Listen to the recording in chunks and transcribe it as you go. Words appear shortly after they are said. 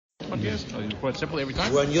Matthias? You report separately every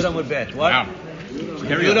time? We're on Yudam with Bet. What? Wow.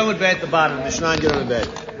 Yudam with Bet at the bottom. Mishnah and Yudam with Bet.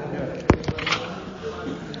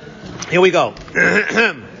 Here we go.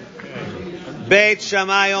 Beit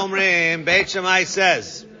Shammai Omrim. Beit Shammai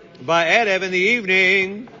says, Ba'erev in the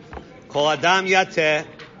evening, Kol Adam Yateh,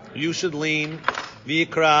 you should lean,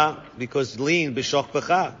 V'yikra, because lean, B'shoch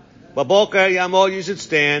B'cha. Baboker Yamol, you should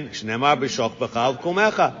stand, Shnemar B'shoch B'cha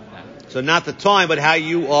V'kumecha. So not the time, but how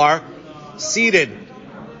you are seated.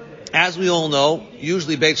 As we all know,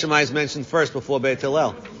 usually Beit Shammai is mentioned first before Beit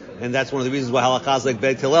Hillel. And that's one of the reasons why halakha is like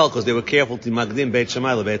Beit Hillel, because they were careful to magdim Beit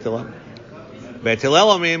Shammai le Beit Hillel. Beit Hillel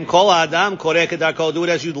omrim, kol adam koreh kedarko, do it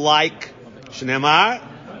as you'd like. Shnemar,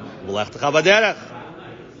 v'lechtecha b'derech.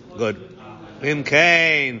 Good. Im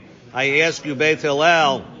kain, I ask you Beit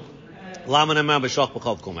Hillel, lama nemar b'shoch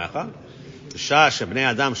b'chov kumecha, b'shah shebnei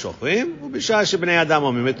adam shochrim, u'b'shah shebnei adam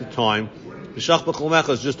omrim, at the time. B'shoch b'kumecha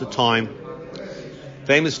is just the time.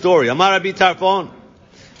 Famous story. Amar Rabbi Tarfon.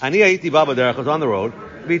 Ani ayiti baba derech, I was on the road.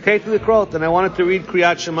 V'iteitu l'krot, and I wanted to read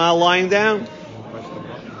Kriyat Shema lying down.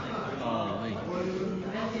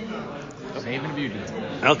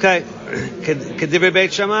 Okay. Kedivre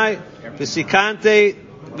Beit Shammai. V'sikanti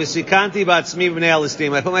b'atzmi b'nei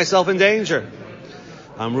alistim. I put myself in danger.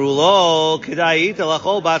 Amru lo kedayit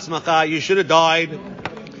lachol b'atzmacha. You should have died.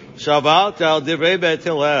 Shavat al divrei Beit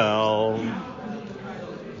Hillel.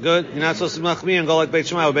 Good. You're not supposed to machmi and go like Beit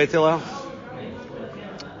Shammai or Beit Hillel.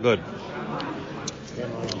 Good.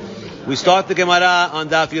 We start the Gemara on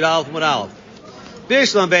Daf Yud Aleph Amud Aleph.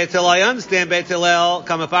 Bishlam Beit Hillel, I understand Beit Hillel,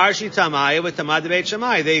 Kamafarshi Tamaya with Tamad Beit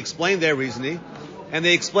Shammai. They explain their reasoning, and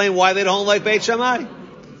they explain why they don't like Beit Shammai.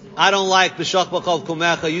 I don't like B'shach B'chov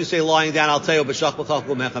Kumecha. You say lying down, I'll tell you what B'shach B'chov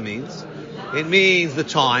Kumecha means. It means the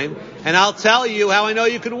time, and I'll tell you how I know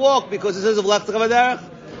you can walk, because it says of Lech T'chavaderech.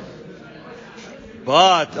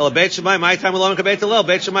 But Beit Shammai, my time alone Beit Hillel.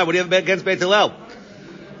 Beit Shammai, what do you have against Beit Hillel?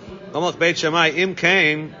 Beit Shammai, Im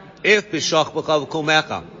came, if B'shach B'chov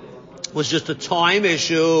Kumecha was just a time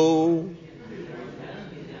issue.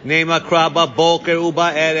 Nema kraba boker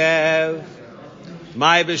uba erev.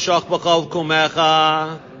 Mai b'shach b'chov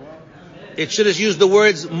kumecha. It should have used the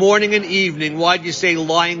words morning and evening. Why'd you say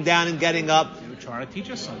lying down and getting up? They were trying to teach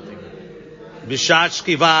us something. B'shat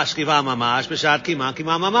shkiva mamash. B'shat kima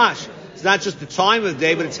mamash. It's not just the time of the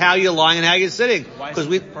day, but it's how you're lying and how you're sitting. Why is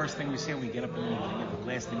the first thing we say when we get up in the morning, and the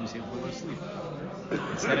last thing we say before we go to sleep?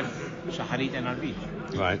 Instead of shaharit and arvit.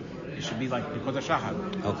 Right. It should be like because of shahar.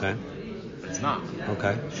 Okay. But it's not.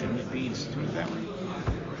 Okay. Shouldn't it be instituted that way?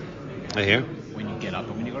 I hear. When you get up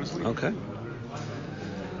and when you go to sleep. Okay.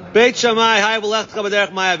 Beit Shammai,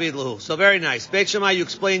 so very nice. Beit Shammai, you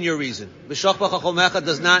explain your reason. B'shach b'chachol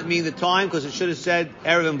does not mean the time, because it should have said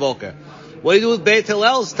Erev and Boker. What do you do with Beit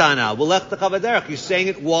Hillel's Tana? You're saying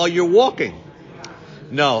it while you're walking.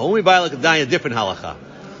 No, only by like a different halacha.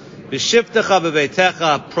 B'shiftecha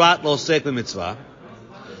b'beitecha prat lo seik b'mitzvah.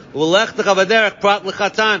 U'lechtecha b'derech prat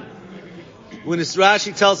l'chatan. When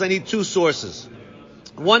Rashi tells I need two sources.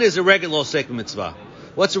 One is a regular osek mitzvah.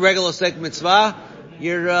 What's a regular osek mitzvah?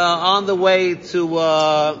 You're on the way to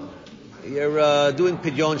you're doing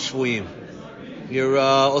pidyon shvuyim. You're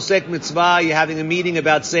osek mitzvah. You're having a meeting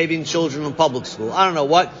about saving children from public school. I don't know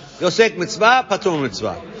what. Osek mitzvah, patur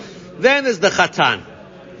mitzvah. Then there's the chatan.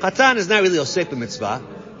 Chatan is not really osek mitzvah.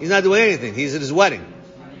 He's not doing anything. He's at his wedding.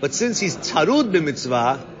 But since he's tarud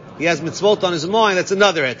b'mitzvah, he has mitzvot on his mind. That's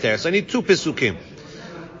another heter. So I need two pisukim.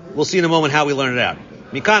 We'll see in a moment how we learn it out.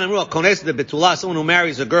 Mikan amru kones de betula, someone who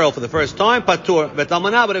marries a girl for the first time, patur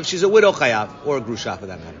betalmana. But if she's a widow, chayav, or a grusha for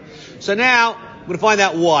that matter. So now we're going to find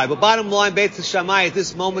out why. But bottom line, Beit Shammai at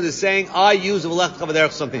this moment is saying, I use of lech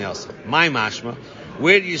chavaderech something else. My mashma.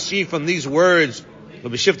 Where do you see from these words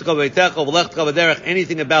anything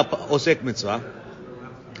about osek mitzvah?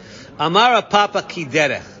 Amara papa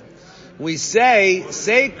kiderech. We say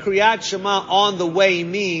Kriyat Shema on the way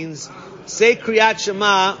means say Kriyat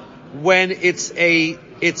Shema when it's a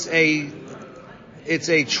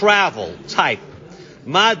travel type.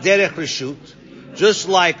 Ma derech reshut, just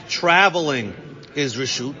like traveling is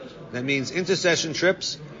reshut. That means intercession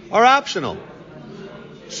trips are optional.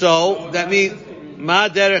 So that means ma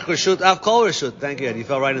derech reshut av kol reshut. Thank you, Ed. You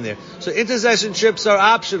fell right in there. So intercession trips are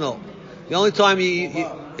optional. The only time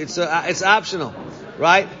it's optional,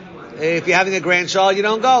 right? If you're having a grandchild, you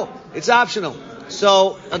don't go. It's optional.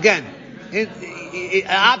 So again, an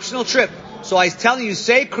optional trip. So I was telling you,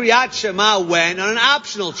 say Kriyat Shema when on an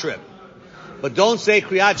optional trip, but don't say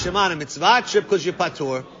Kriyat Shema on a mitzvah trip because you're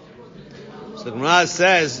patur. So the Gemara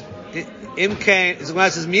says, Milo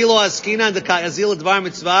askina de azil dvar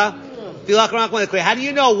mitzvah. How do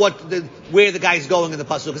you know where the guy's going in the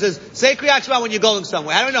pasuk? It says, say Kriyat Shema when you're going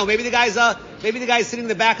somewhere. How do I know? Maybe the guy's sitting in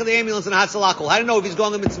the back of the ambulance in a Hatsalakol. How do you know if he's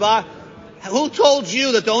going to mitzvah? Who told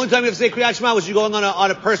you that the only time you have to say Kriyat Shema was you're going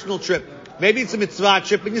on a personal trip? Maybe it's a mitzvah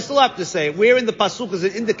trip, but you still have to say it. Where in the pasuk is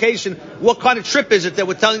an indication what kind of trip is it that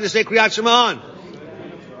we're telling you to say Kriyat Shema on?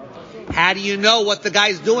 How do you know what the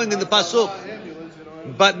guy's doing in the pasuk?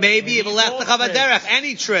 But maybe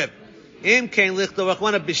any trip. When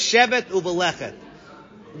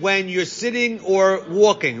you're sitting or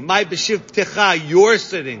walking, my b'shivtecha, you're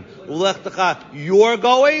sitting. Ulechtecha, you're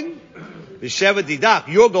going. B'shevet didak,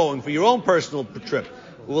 you're going for your own personal trip.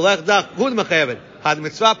 Ulechtecha, hud mechayevet. Had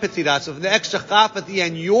mitzvah petirat. So if the extra chaf at the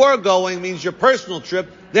end, you're going means your personal trip.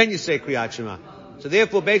 Then you say Kriyat Shema. So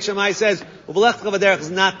therefore, Beit Shammai says, ulechtecha v'derech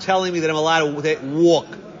is not telling me that I'm allowed to walk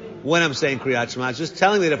when I'm saying Kriyat Shema. It's just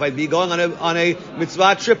telling me that if I'd be going on a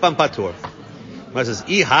mitzvah trip, I'm patur. It says,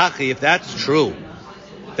 if that's true,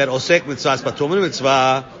 that osek mitzvah is patur min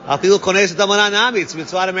mitzvah, afilu kones et almana nami, it's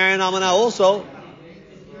mitzvah to marry an almana also.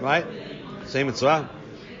 Right? Same mitzvah?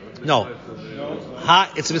 No.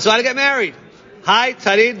 It's a mitzvah to get married. Hi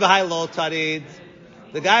tarid v'hai lo tarid.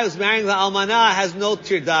 The guy who's marrying the almana has no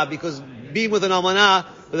tirdah, because being with an almana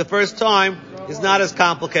for the first time is not as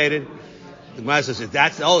complicated. The Gemara says,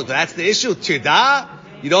 that's the issue. Tirdah?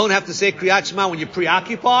 You don't have to say Kriyat Shema when you're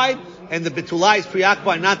preoccupied, and the Betulah is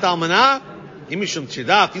preoccupied, not the Almanah. Imishum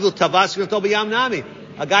Tirdah, Filu Tavas, Yom Nami.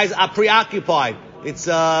 A guy's preoccupied. He's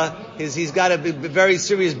got a very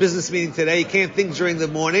serious business meeting today. He can't think during the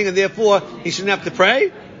morning, and therefore he shouldn't have to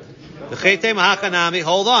pray.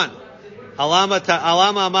 Hold on. Alama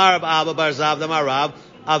Amar Abba Bar Zav Damar Rav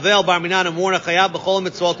Avel Bar Minan Amorna Chayav B'chol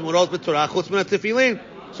Mitzvot Umorot B'Torah Chutz Min HaTefillin.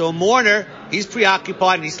 So a mourner, he's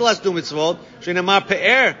preoccupied and he still has to do mitzvot. Shneimar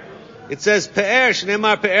pe'er. It says pe'er.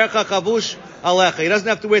 Shneimar pe'ercha chavush alecha. He doesn't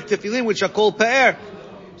have to wear tefillin, which are called pe'er.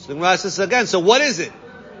 So the Gemara says again. So what is it?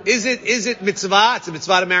 Is it mitzvah? It's a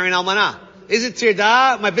mitzvah to marry an almanah. Is it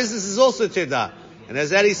tirdah? My business is also tirdah. And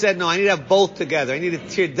as Eddie said, no, I need to have both together. I need a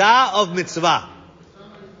tirdah of mitzvah.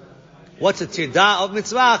 What's a tirdah of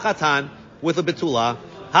mitzvah? Chatan with a betulah.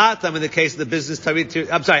 Hatam in the case of the business,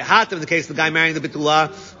 Hatam in the case of the guy marrying the Betulah,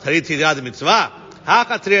 Tarid Tirad the Mitzvah.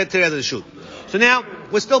 Hakat Tirad the Shoot. So now,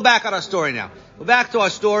 we're still back on our story now. We're back to our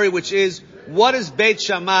story, which is, what does Beit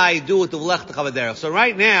Shammai do with the V'lechtecha v'derech? So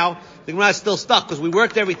right now, the Gemara is still stuck, because we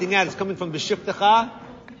worked everything out. It's coming from B'shiftecha,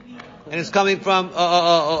 and it's coming from,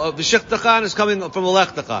 B'shiftecha, and it's coming from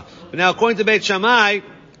V'lechtecha. But now, according to Beit Shammai,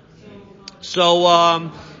 so,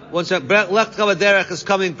 once V'lechtecha v'derech is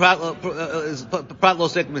coming, Prat lo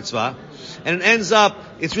sek mitzvah, and it ends up,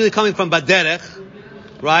 it's really coming from Baderech,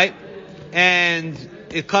 right? And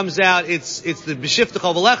it comes out, it's the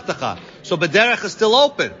B'shiftecha v'lechtecha. So Baderech is still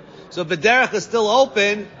open. So Baderech is still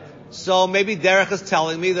open, so maybe Derech is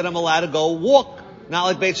telling me that I'm allowed to go walk. Not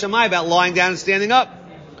like Beit Shammai about lying down and standing up.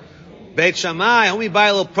 Beit Shammai, homi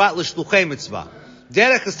baylo prat l'shluchei mitzvah.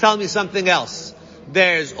 Derech is telling me something else.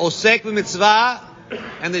 There's osek mitzvah,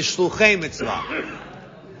 and there's shluchei mitzvah.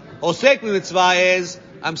 Osek mitzvah is,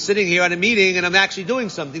 I'm sitting here at a meeting and I'm actually doing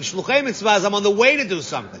something. Shluchei mitzvah is, I'm on the way to do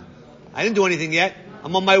something. I didn't do anything yet.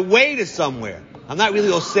 I'm on my way to somewhere. I'm not really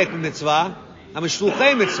osek mitzvah. I'm a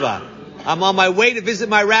shluchei mitzvah. I'm on my way to visit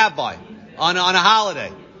my rabbi on a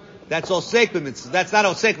holiday. That's osek mitzvah. That's not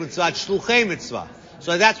osek mitzvah, it's shluchei mitzvah.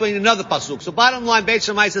 So that's why you need another pasuk. So bottom line, Beit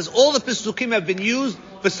Shammai says all the pasukim have been used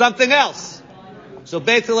for something else. So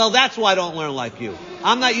Beit Hillel, that's why I don't learn like you.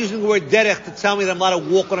 I'm not using the word derech to tell me that I'm allowed to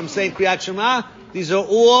walk when I'm saying Kriyat Shema. These are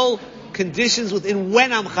all conditions within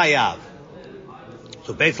when I'm chayav.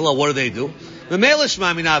 So Beit Hillel, what do?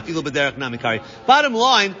 Bottom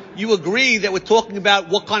line, you agree that we're talking about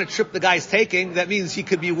what kind of trip the guy's taking. That means he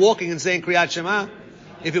could be walking and saying Kriyat Shema.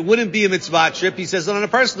 If it wouldn't be a mitzvah trip, he says it on a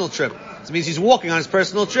personal trip. It means he's walking on his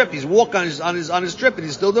personal trip. He's walking on his trip and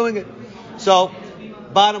he's still doing it. So,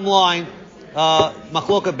 bottom line,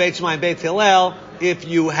 Machloka Beit Shammai and Beit Hillel, if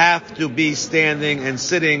you have to be standing and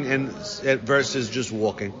sitting and versus just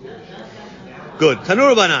walking. Good.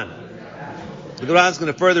 Tanur Banan. The Gemara is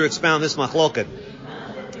going to further expound this Machloket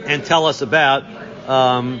and tell us about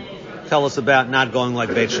not going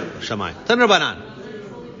like Beit Shammai. Tanur Banan.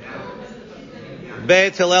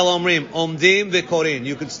 Beit Hillel Omrim Omdim v'Korin.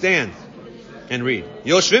 You could stand and read.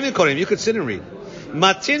 Yoshvim v'Korin. You could sit and read.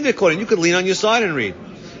 Matin v'Korin. You could lean on your side and read.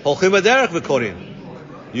 Holchim v'Derech v'Korin.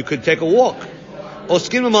 You could take a walk.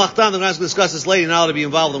 Oskim v'Malachtam. The Gemara is going to discuss this later. Now to be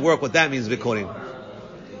involved in work. What that means v'Korin.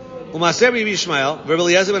 Umaser Rabbi Yishmael, Rabbi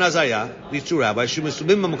Eliezer ben Azariah. These two rabbis.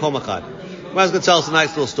 Shumesubim b'Makom Echad. The Gemara is going to tell us a nice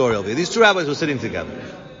little story over here. These two rabbis were sitting together.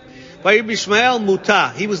 By Rabbi Yishmael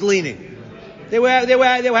Muta. He was leaning. They were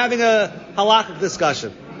having a halakhic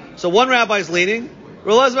discussion. So one rabbi is leaning,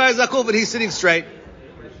 Rabbi Eliezer Zakuf, and he's sitting straight.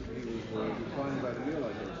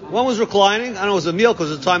 One was reclining. I don't know, it was a meal because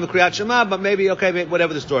it was the time of Kriyat Shema, but maybe, okay,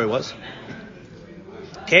 whatever the story was.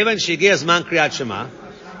 Kevan Shigiyas Man Kriyat Shema.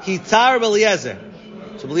 He tar Rabbi Eliezer.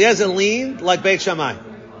 So Rabbi Eliezer leaned like Beit Shammai.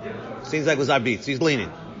 Seems like it was our beat. So he's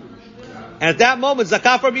leaning. And at that moment,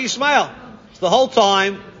 Zakaf Rabbi Yishmael. So the whole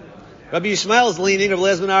time, Rabbi Yishmael is leaning, Rabbi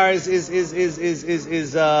Eliezer Ben Ar is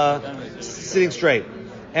sitting straight.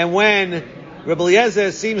 And when Rabbi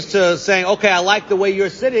Eliezer seems to saying, okay, I like the way you're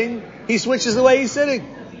sitting, he switches the way he's sitting.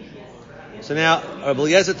 So now, Rabbi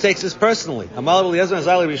Eliezer takes this personally. Amal Rabbi Eliezer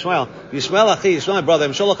Azali Yishmael. Yishmael Achi, Yishmael my brother.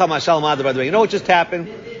 You know what just happened?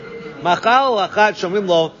 Someone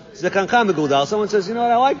says, you know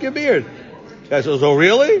what, I like your beard. The guy says, oh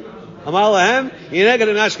really? Amal Lahem, he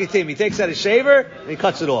takes out his shaver and he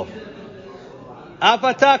cuts it off.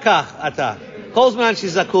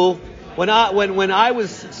 When I was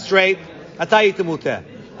straight, I'm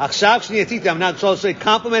not so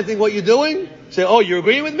complimenting what you're doing. Say, oh, you're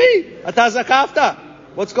agreeing with me?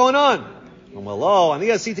 What's going on?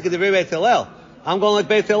 I'm going like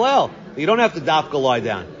Beit Hillel. You don't have to dafka lie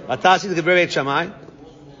down. Not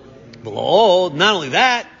only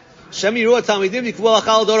that,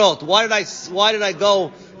 why did I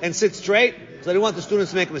go and sit straight? Because I didn't want the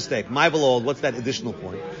students to make a mistake. My beloved, what's that additional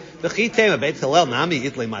point? Beit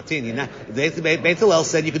Hillel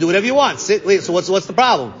said you can do whatever you want. Sit, so what's the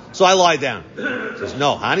problem? So I lie down. He says,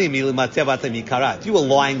 no, if you were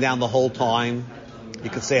lying down the whole time, you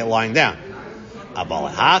could say it lying down.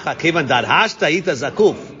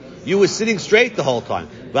 You were sitting straight the whole time.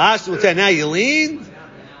 Now you leaned.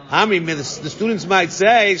 The students might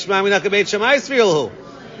say, they're going to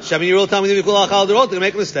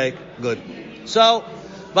make a mistake. Good. So,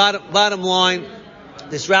 bottom line,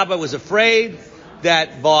 this rabbi was afraid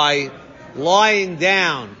that by lying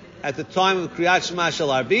down at the time of Kriyat Shema Shel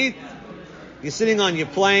Arbit, you're sitting on the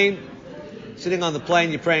plane,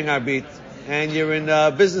 you're praying Arbit, and you're in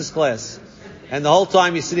business class. And the whole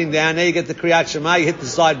time you're sitting down, now you get the Kriyat Shema, you hit the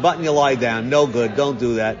side button, you lie down. No good, don't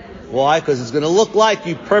do that. Why? Because it's going to look like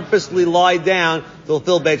you purposely lie down to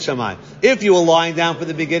fulfill Beit Shammai. If you were lying down from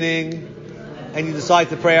the beginning, and you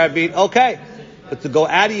decide to pray Arbit, okay. But to go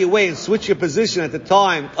out of your way and switch your position at the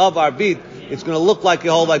time of Arbit, it's going to look like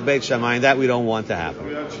you hold like Beit Shammai, and that we don't want to happen.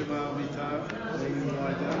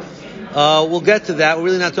 We'll get to that. We're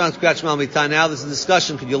really not talking about Kriyat Shema Mitah now. This is a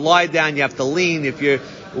discussion. Could you lie down? You have to lean. If you're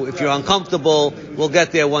uncomfortable, we'll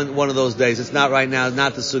get there one of those days. It's not right now,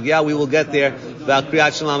 not the sugya. We will get there about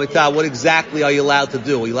Kriyat Shema Mitah. What exactly are you allowed to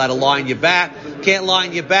do? Are you allowed to lie on your back? Can't lie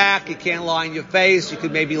on your back. You can't lie on your face. You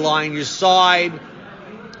could maybe lie on your side,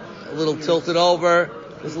 a little tilted over.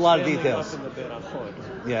 There's a lot of details.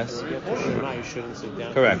 Yes.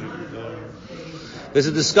 Correct. There's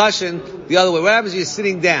a discussion the other way. What happens if you're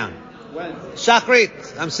sitting down?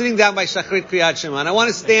 Shachrit. I'm sitting down by Shachrit Kriyat Shema, and I want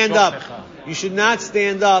to stand up. You should not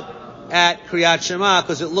stand up at Kriyat Shema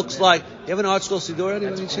because it looks like. You have an Art Scroll Siddur?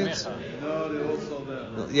 Any chance? No, they're also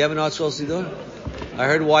there. You have an Art Scroll Siddur? I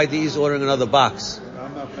heard YD is ordering another box.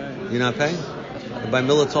 I'm not paying. You're not paying? Rabbi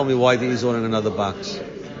Miller told me YD is ordering another box.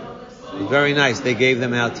 Very nice. They gave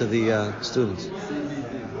them out to the students.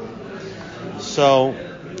 So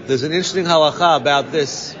there's an interesting halacha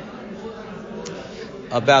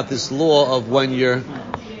about this law of when you're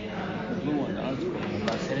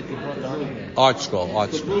Art scroll.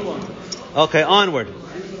 Okay, onward.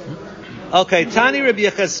 Okay, Tani Rabbi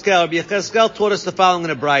Yechezkel. Rabbi Yechezkel taught us the following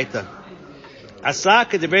in a Braita. Asa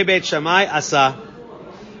k'divrei Beit Shammai asa.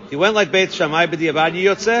 He went like Beit Shammai b'diavad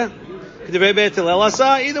yotzeh. K'divrei Beit Hillel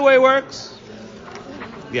asa. Either way works.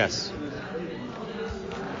 Yes.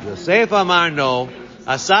 Yosef Amar no.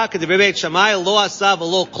 Asa k'divrei Beit Shammai lo asa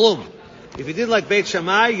v'lo klum. If you did like Beit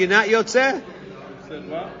Shammai, you're not yotzeh.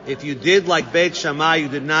 If you did like Beit Shammai, you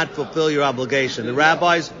did not fulfill your obligation. The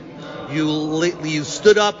rabbis, you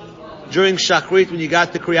stood up during Shachrit when you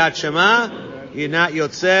got to Kriyat Shema, you're not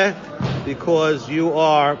Yotzeh because you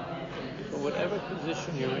are. So whatever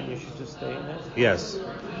position you're in, you should just stay in it? Yes.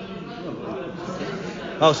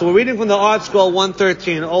 Oh, so we're reading from the Art Scroll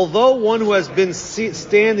 113. Although one who has been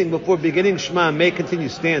standing before beginning Shema may continue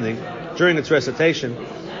standing during its recitation,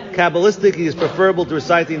 Kabbalistically it is preferable to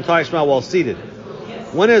recite the entire Shema while seated.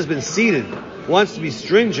 One who has been seated, wants to be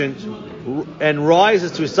stringent, and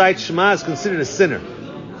rises to recite Shema is considered a sinner,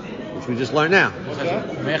 which we just learned now.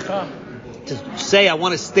 To say, I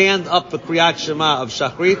want to stand up for Kriyat Shema of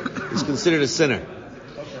Shachrit is considered a sinner.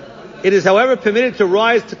 It is, however, permitted to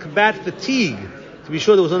rise to combat fatigue, to be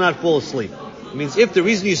sure that one will not fall asleep. It means if the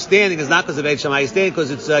reason you're standing is not because of Beit Shammai, you're standing because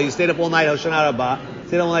it's you stayed up all night Hoshana Rabbah,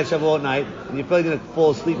 stayed up all night Shavuot night, and you're probably going to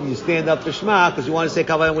fall asleep and you stand up for Shema because you want to say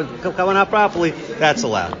Kavanah properly. That's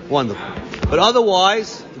allowed. Wonderful. But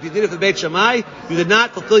otherwise, if you did it for Beit Shammai, you did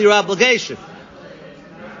not fulfill your obligation.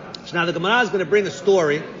 So now the Gemara is going to bring a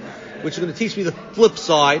story, which is going to teach me the flip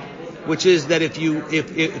side, which is that if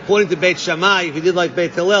according to Beit Shammai, if you did like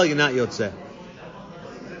Beit Hillel, you're not Yotzeh.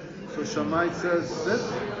 So Shammai says sit?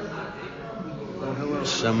 Or Hillel?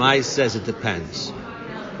 Shammai says it depends.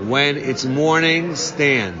 When it's morning,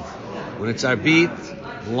 stand. When it's arbit,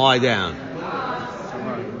 lie down.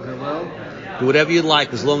 Shammai. Hillel? Do whatever you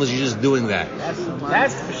like as long as you're just doing that.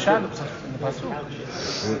 That's the shot in the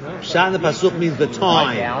pasuk. Shah in the pasuk means the Lie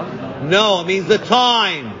time. down. No, it means the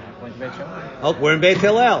time. Went to Beit Shammai. Oh, we're in Beit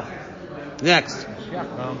Hillel. Next. Yeah,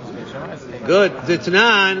 well, Beit Shammai is taken. Good. The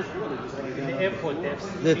Tanan. The input is.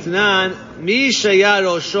 The Tanan. Mi shaya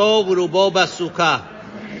rosho v'rubo basukah.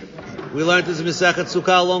 We learned this in Masechet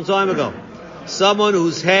Sukkah a long time ago. Someone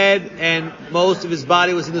whose head and most of his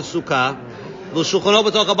body was in the Sukkah. Lo shulchano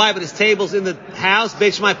b'toch habayit, but his table's in the house.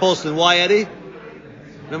 Beit Shammai posted. Why, Eddie?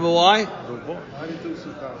 Remember why? How do you do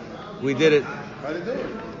sukkah? We did it. How do you do it?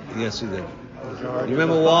 Yes, we did. You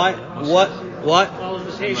remember why? What?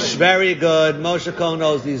 Very good. Moshe Cohen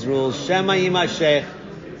knows these rules. Shema Yimashech.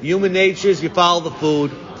 Human nature is you follow the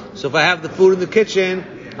food. So if I have the food in the kitchen,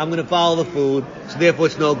 I'm going to follow the food. So therefore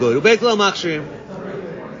it's no good. Beit Hillel Machshirim.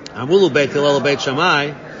 Amrulu Beit Hillel Beit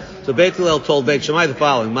Shammai. So Beit Hillel told Beit Shammai the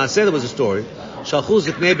following. Maaseh, there was a story. Shalchu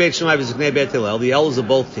Ziknei Beit Shammai v'Ziknei Beit Hillel. The elders of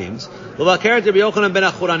both teams. L'vakeret Rabbi Yochanan ben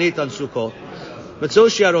Achuranit on Sukkot. So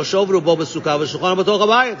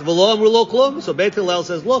Beit Hillel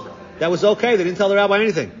says, look, that was okay. They didn't tell the rabbi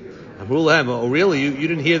anything. Oh, really? You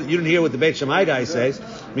didn't hear what the Beit Shammai guy says.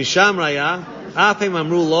 Misham Raya, Afim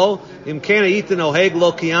Amrulo, Imkena Yitin Oheg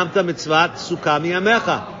Lo Kiyamta Mitzvat Sukkah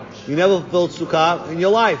Miyamecha. You never fulfilled Sukkah in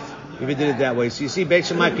your life if you did it that way. So you see, Beit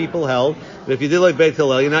Shammai people held that if you did like Beit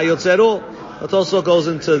Hillel, you're not Yotzeh at all. It also goes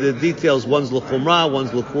into the details. One's L'chumrah,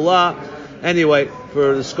 one's L'kula. Anyway,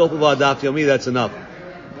 for the scope of our Daf Yomi, that's enough.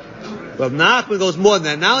 But Nachman goes more than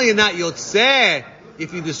that. Not only you're not Yotzeh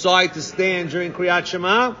if you decide to stand during Kriyat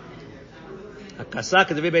Shema,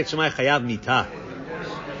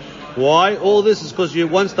 why? All this is because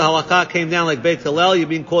once the halakha came down like Beit Hillel, you've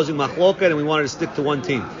been causing machloket, and we wanted to stick to one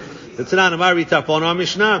team. The Tanan Amar Ritafon our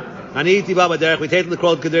Mishnah. Ani iti baba derech. We take the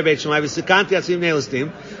crowd kedei Beit Shammai. V'sikanti atzim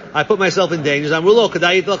ne'elistim. I put myself in danger. Amrulo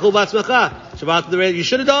kedai yitlachul batzmecha. Shabbat the you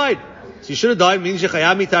should have died. So you should have died means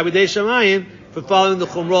yechayav mita b'dei Shamayim for following the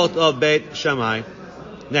chumrot of Beit Shammai.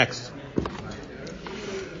 Next.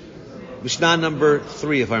 Mishnah number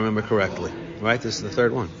 3, if I remember correctly. Right? This is the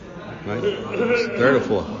third one. Right? Third or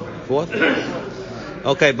fourth? Fourth?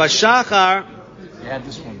 Okay. Bashachar. You had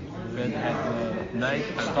this one. Then at the night,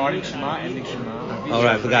 starting Shema, ending Shema. All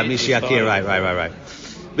right, I forgot. Mishiakir. Right.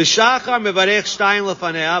 B'shachar mevarech shtayim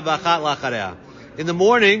lefanea v'achat lacharea. In the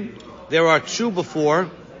morning, there are 2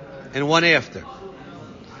 before and 1 after.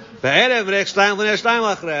 Ba'erev mevarech shtayim lefanea shtayim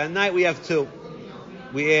lacharea. At night, we have 2.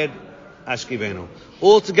 We add ashkivenu.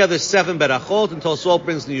 Altogether 7 berachot, and Tosot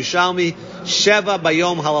brings the Yushalmi, Sheva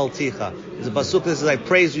bayom halalticha. There's a pasuk that says, I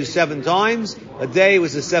praise you 7 times. A day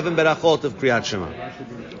was the 7 berachot of Kriyat Shema.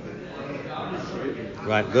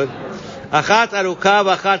 Right, good. Achat aruka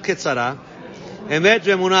v'achat ketzara. Emet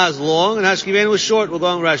ve'emunah is long, and Hashkivenu is short. We're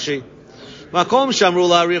going Rashi. Makom shamru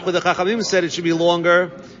la'arich, where the Chachamim said it should be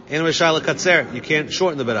longer, and Rashai lekatzer. You can't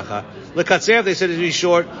shorten the beracha. Lekatzer, they said it should be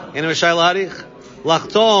short, and Rashai la'arich.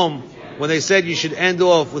 Lachtom, when they said you should end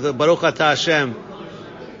off with a Baruch Atah Hashem,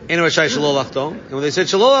 in Rashai Shalol Lachtom. And when they said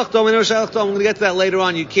Shalol Lachtom, in Rashai Lachtom, I'm going to get to that later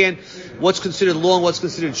on. You can't, what's considered long, what's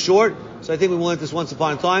considered short. So I think we learned this once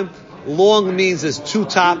upon a time. Long means there's 2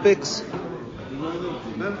 topics.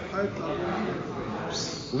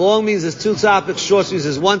 Long means there's 2 topics. Short means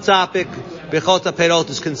there's 1 topic. Bechot HaPerot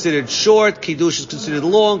is considered short. Kiddush is considered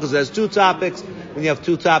long because there's 2 topics. When you have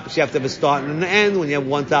 2 topics, you have to have a start and an end. When you have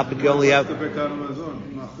 1 topic, you only have... Okay.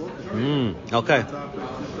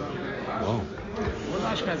 Whoa.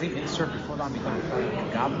 What Ashkenazim insert before the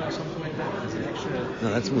Amidah? Gavna or something like that? Is it extra?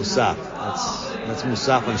 No, that's Musaf. That's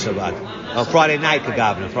Musaf on Shabbat. Oh, Friday night,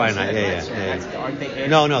 Gavna. Friday night. Yeah. Aren't they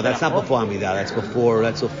No, that's not before Amidah. That's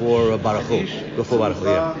before Baruch Hu. Before Baruch Hu,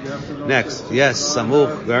 yeah. Next. Yes,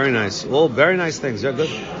 Samuch. Very nice. All very nice things. They're good.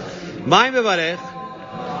 Ma'im Bevarech.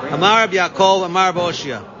 Amar Rab Yaakov, Amar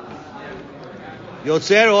Boshia.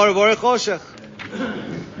 Yotzer or Vorei Choshech.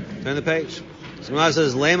 Turn the page. Someone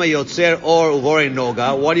says, Lema Yotzer or Vorei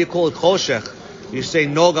Noga. Why do you call it Choshech? You say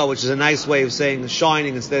Noga, which is a nice way of saying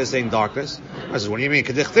shining instead of saying darkness. I says, what do you mean?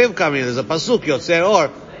 Kedichtiv coming. There's a pasuk Yotzer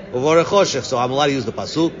or uvorech choshech. So I'm allowed to use the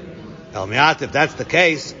pasuk. El miat, if that's the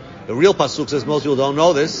case, the real pasuk says most people don't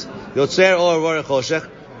know this. Yotzer or uvorech choshech,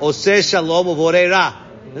 oseh shalom uvorei ra.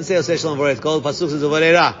 Didn't say oseh shalom uvorei. It's called the pasuk says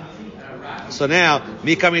uvorei ra. So now,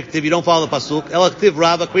 mikam yiktiv, you don't follow the pasuk. El aktiv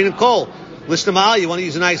rava queen and kol. Lishnamal, you want to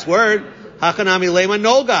use a nice word. Hakanami lema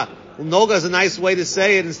noga. Well, noga is a nice way to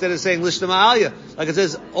say it instead of saying lishnamalia. Like it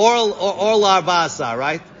says or larbasa,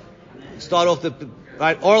 right? Start off the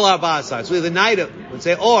right or larbasa. So the night would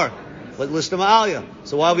say or, but lishnamalia.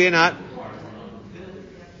 So why are we not?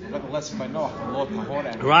 Right.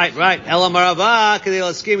 Elamarava kedei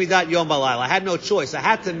laskimi dat yom balayla. I had no choice. I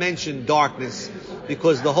had to mention darkness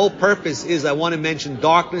because the whole purpose is I want to mention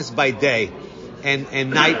darkness by day and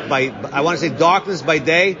night by. I want to say darkness by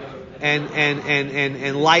day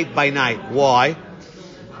and light by night. Why?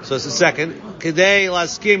 So it's the second. Kedei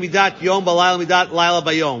laskimi dat yom balayla midat layla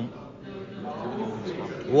bayom.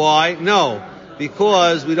 Why? No,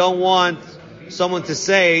 because we don't want someone to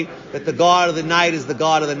say that the God of the night is the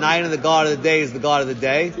God of the night and the God of the day is the God of the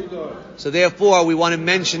day. So therefore, we want to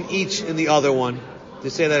mention each in the other one to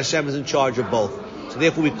say that Hashem is in charge of both. So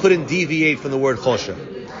therefore, we couldn't deviate from the word choshev.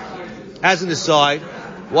 As an aside,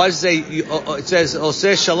 why does it say, it says,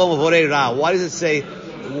 Oseh Shalom Avorei Ra? Why does it say,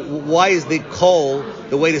 why is the kol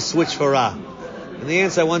the way to switch for Ra? And the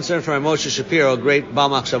answer I once learned from Moshe Shapiro, a great Baal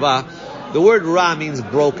Machshava, the word Ra means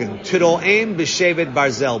broken. Tiro'em b'shevet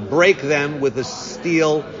barzel. Break them with a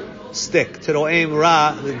steel stick. Tiro'em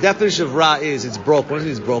Ra. The definition of Ra is it's broken. What does it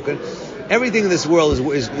mean it's broken? Everything in this world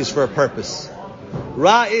is for a purpose.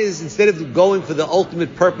 Ra is, instead of going for the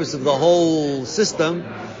ultimate purpose of the whole system,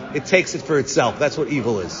 it takes it for itself. That's what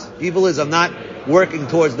evil is. Evil is I'm not working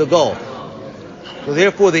towards the goal. So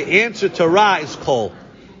therefore the answer to Ra is kol.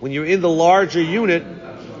 When you're in the larger unit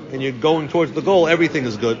and you're going towards the goal, everything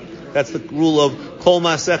is good. That's the rule of kol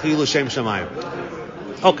ma'asech yilu l'shem shamayim.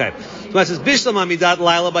 Okay. So that says bishlam amidat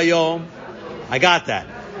laila bayom. I got that.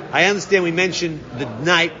 I understand we mentioned the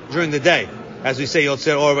night during the day. As we say,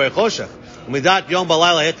 yotzer or v'choshech. Amidat yom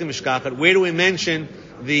balayla hetim mishkachat. Where do we mention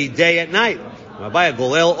the day at night? Mabaya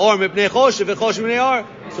golel or mipnei choshev v'choshev mipnei or.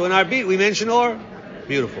 So in our beat we mention or.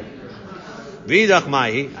 Beautiful. V'idach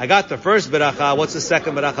mahi. I got the first beracha. What's the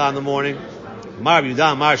second beracha in the morning? Mar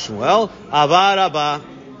Yudah Mar Shmuel. Avar Abba.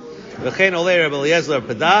 V'chein olei Rebbe Eliezer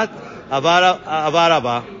Pedat. Avar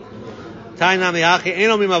Abba. Tainam Yachi. Ein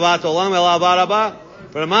omrim avat olam el avar Abba.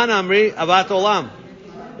 V'raman amri avat olam.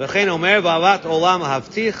 V'chein omer v'avat olam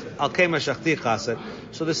havtich al kei mashachti chased.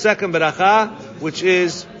 So the second beracha, which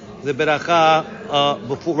is the beracha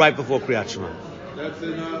right before Kriyat Shema. That's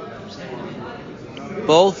in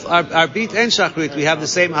Both our beat and shachrit, we have the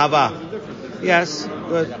same hava. Yes,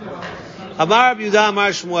 good. Amar Yehuda Amar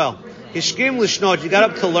Shmuel. Hishkim lishnot. You got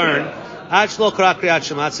up to learn. Ad shlo kara Kriyat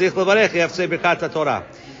Shema. Tzarich levarech. You have to say Birkat HaTorah.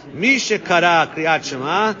 Mi shekara Kriyat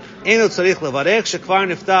Shema. Eno tzarich levarech. Shekvar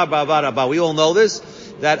niftar ba'avar haba. We all know this.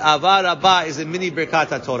 That avar haba is a mini Birkat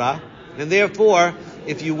HaTorah, and therefore,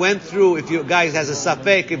 if you went through, if you guys has a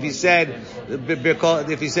safek, if you said Birkat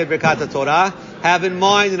HaTorah, have in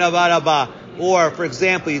mind an avar haba. Or, for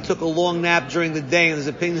example, you took a long nap during the day, and there's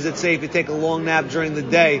opinions that say if you take a long nap during the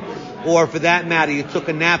day, or for that matter, you took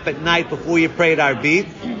a nap at night before you prayed Arbit,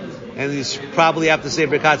 and you probably have to say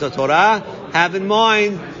Birkat HaTorah, have in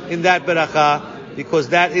mind in that beracha, because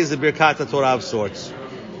that is the Birkat HaTorah of sorts.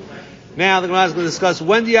 Now, the Gemara is going to discuss,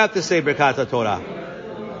 when do you have to say Birkat HaTorah?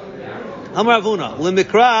 Amar Avuna,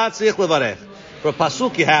 L'mikra tzich levarech. For a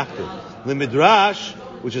pasuk, you have to. L'midrash,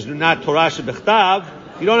 which is not Torah shebechtav,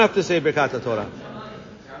 you don't have to say Birkat HaTorah.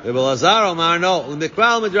 Rebbe Lazar Omar, no.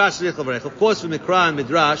 L'mikra l'midrash tzich levarech. Of course, for Mikra and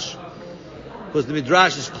Midrash, because the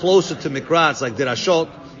Midrash is closer to Mikra, it's like Dirashot.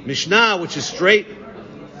 Mishnah, which is straight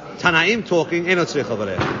Tanaim talking, eno tzich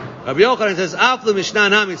levarech. Rabbi Yochanan says, Af l'mishnah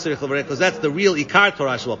nami tzich levarech, because that's the real Ikar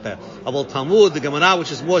Torah shebechtav. Avol Talmud, the Gemara,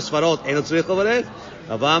 which is more Svarot, eno tzich levarech.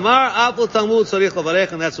 Rav Amar, Af l'Talmud tzich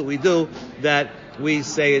levarech, and that's what we do, that we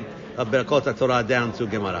say it, Birkot HaTorah down to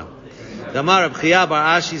Gemara. Damar Rab Chia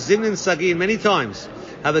Bar Ashi Zimnin Sagin many times.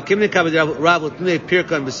 Have a kimnik kabed Rav l'tnei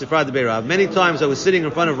pirka and b'sifra debei Rav. Many times I was sitting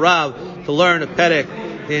in front of Rav to learn a perek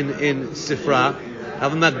in Sifra.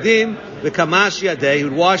 Have a magdim v'kamash yadei. He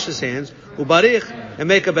would wash his hands ubarich and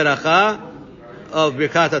make a beracha of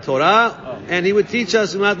Birkat HaTorah, and he would teach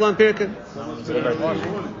us Madlan Pirka.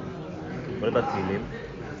 What about Tilim?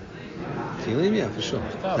 Tilim, yeah, for sure.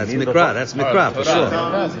 That's Mikra. That's Mikra for sure.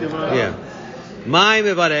 Yeah. My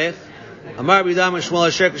mevarech. Amar Bidam and Shmuel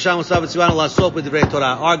Asher Kisham Usav Tzivanu Lasok B'Divrei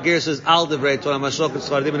Torah. Our gear says Al Divrei Torah. Mashok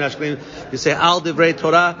Tzvardim and Ashkenim. You say Al Divrei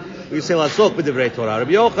Torah. You say Lasok B'Divrei Torah.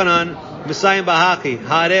 Rabbi Yochanan Messiah Bahaki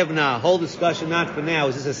Harevna. Whole discussion not for now.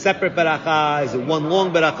 Is this a separate beracha? Is it one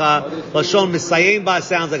long beracha? Lashon Messiah Ba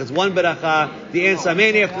sounds like it's one beracha. The answer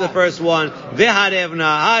mainly after the first one.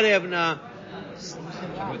 Harevna.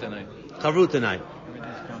 Chavrutanai.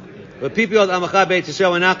 But people of Amacha Beit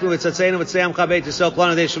Yisrael and Achnu V'Tzatzeinu V'Tzei Amcha Beit Yisrael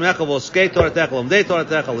Klana Dei Shemecha V'Oskei Toratecha Lomdei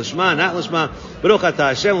Toratecha Lishma Not Lishma Baruch Atah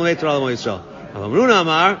Hashem Lomdei Torah L'Mo Yisrael. Avamruna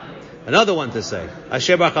Amar, another one to say.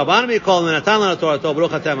 Asher Baruch Abanim Yikol Menatan Lana Torato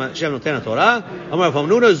Baruch Atah Hashem Notena Torah. Amar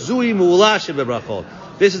Avamruna Zui Mu'ula Shel Bebrachot.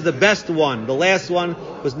 This is the best one. The last one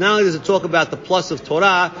was not only does it talk about the plus of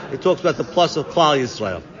Torah, it talks about the plus of Klal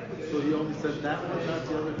Yisrael. So he only said that one, not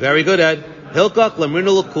the other? Very good, Ed. Hilkach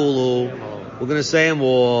Lamrinu L'Kulu. We're going to say them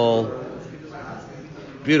all.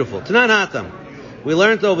 Beautiful. Tanan Hatam. We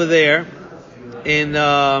learned over there in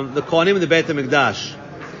the Kohanim and the Beit HaMikdash.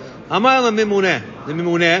 Amar LaMimuneh. The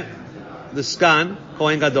Mimuneh, the Skan,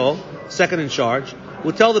 Kohen Gadol, second in charge,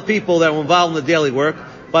 will tell the people that were involved in the daily work,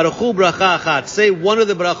 Baruchu bracha achat. Say one of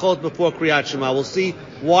the brachot before Kriyat Shema. We'll see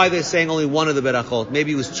why they're saying only one of the brachot.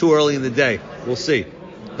 Maybe it was too early in the day. We'll see.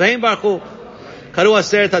 Ve'im baruchu. Karu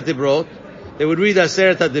Aseret HaDibrot. They would read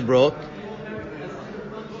Aseret HaDibrot.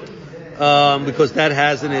 Because that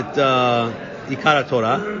has in it Ikara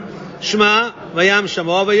Torah. Shema vayam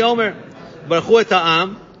shamo vayomer baruchu et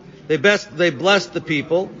ha'am. They blessed the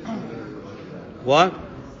people. What?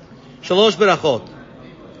 Shalosh berachot.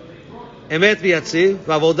 Emet v'yatziv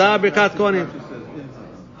v'avodah birkat kohanim.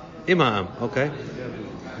 Imam. Okay.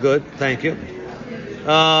 Good. Thank you.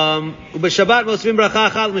 Ubeshabbat mosvim bracha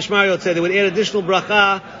achal mishmar yotzeh. They would add additional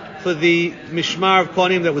bracha for the mishmar of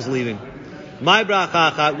kohanim that was leaving. My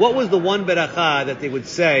bracha achat. What was the one bracha that they would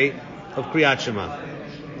say of Kriyat Shema?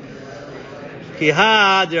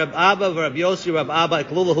 Kihad, Rab Abba, Rab Yossi, Rab Abba,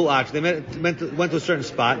 Eklulahu Ach. They went to a certain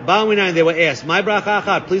spot. Ba'aminayim, they were asked, my bracha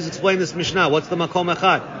achat, please explain this Mishnah. What's the makom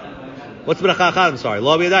achat? What's bracha achat? I'm sorry.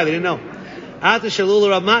 Lo b'yadai, they didn't know. Ata shalul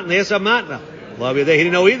Rab Matna, they asked Rab Matna. Lo b'yadai, he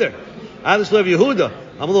didn't know either. Ata shalul Yehuda,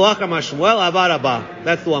 Amlu Achar Mashmuel, Avar Abba.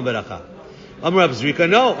 That's the one bracha. Amr Rab Zrika,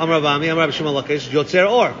 no. Amr Rab Ami, Amr Rab Shimon Lakish, Yotzer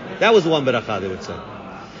Or. That was the one bracha they would say.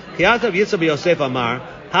 Kiyatav Yitzhak Yosef Amar,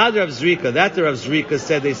 Had Rab Zrika, that the Rab Zrika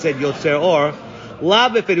said, they said Yotzer Or, La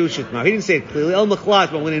Beferushit Mar. He didn't say it clearly, El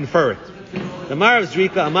Mechlat, but I'm going to infer it. The Amar of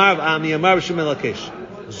Zrika, Amar of Ami, Amar of Shimon Lakish.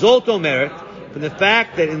 Zolto Merit, from the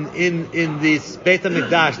fact that in this Beit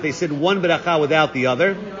HaMikdash, they said one bracha without the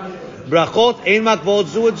other. Brachot, Ein Makvot,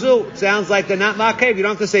 Zu et Zu. It sounds like they're not Makev. You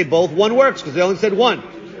don't have to say both. One works, because they only said one.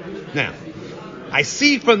 Now, I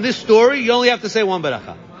see from this story, you only have to say one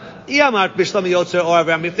beracha. If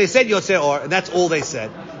they said Yotzer Or, and that's all they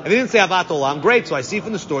said, and they didn't say Avat Olam, great, so I see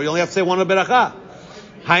from the story, you only have to say one beracha.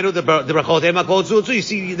 Hainu the brachot emakot zuzu, you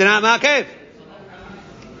see, they're not Ma'akev.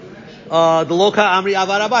 The Loka Amri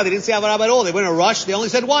Avarabah, they didn't say Avarabah at all, they were in a rush, they only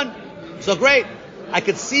said one. So great. I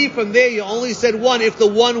could see from there, you only said one if the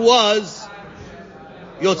one was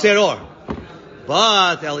Yotzer Or.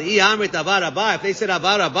 But, Eli Amrit Avarabah, if they said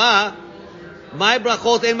Avarabah, my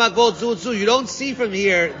brachot en magot zu. You don't see from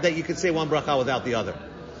here that you can say one bracha without the other.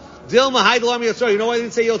 Dilma Haidalam Yotzer. You know why they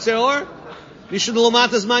didn't say Yotzer Or? Yishun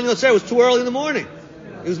Lomatas Man Yotzer. It was too early in the morning.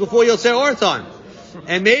 It was before Yotzer Or time.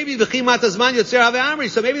 And maybe V'chimatas Man Yotzer Have Amri.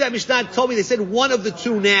 So maybe that Mishnah told me they said one of the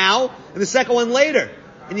two now and the second one later.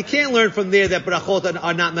 And you can't learn from there that brachot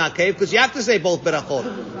are not ma'akev because you have to say both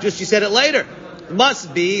brachot. Just you said it later. It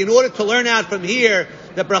must be in order to learn out from here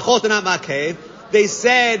that brachot are not ma'akev. They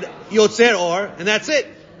said Yotzer Or, and that's it.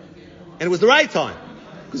 And it was the right time.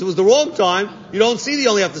 Because if it was the wrong time, you don't see you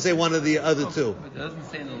only have to say one of the other two. It doesn't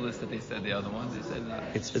say in the list that they said the other ones. They said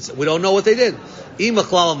that. We don't know what they did.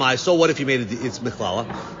 So what if you made it's Mechlala?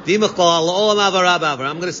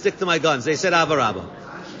 I'm going to stick to my guns. They said Avarabba.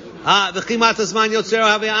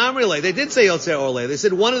 They did say Yotzer Or. They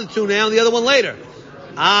said one of the two now and the other one later.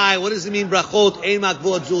 What does it mean? Brachot, ein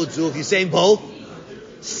makvot zu. If you're saying both,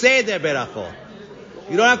 say their berachot.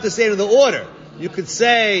 You don't have to say it in the order. You could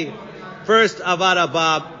say first Avar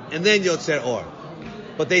Abba and then Yotzer Or.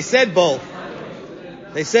 But they said both.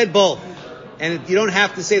 They said both. And you don't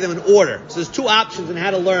have to say them in order. So there's two options on how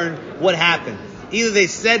to learn what happened. Either they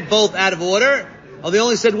said both out of order, or they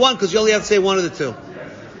only said one because you only have to say one of the two. You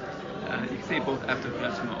can say both after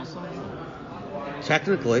Kriyat Shema also?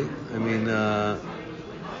 Technically. I mean,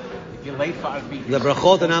 if you're late for Arbit, the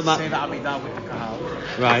brachot are not say the Amidah with the Kahal.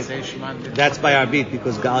 right. Say Shema. That's by Arbit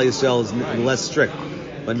because Gal Yisrael is less strict,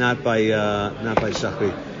 but not by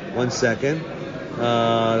Shachrit. 1 second.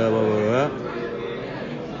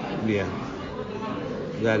 Yeah.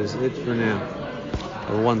 that is it for now.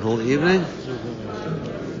 Have a wonderful evening,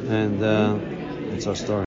 and it's our story.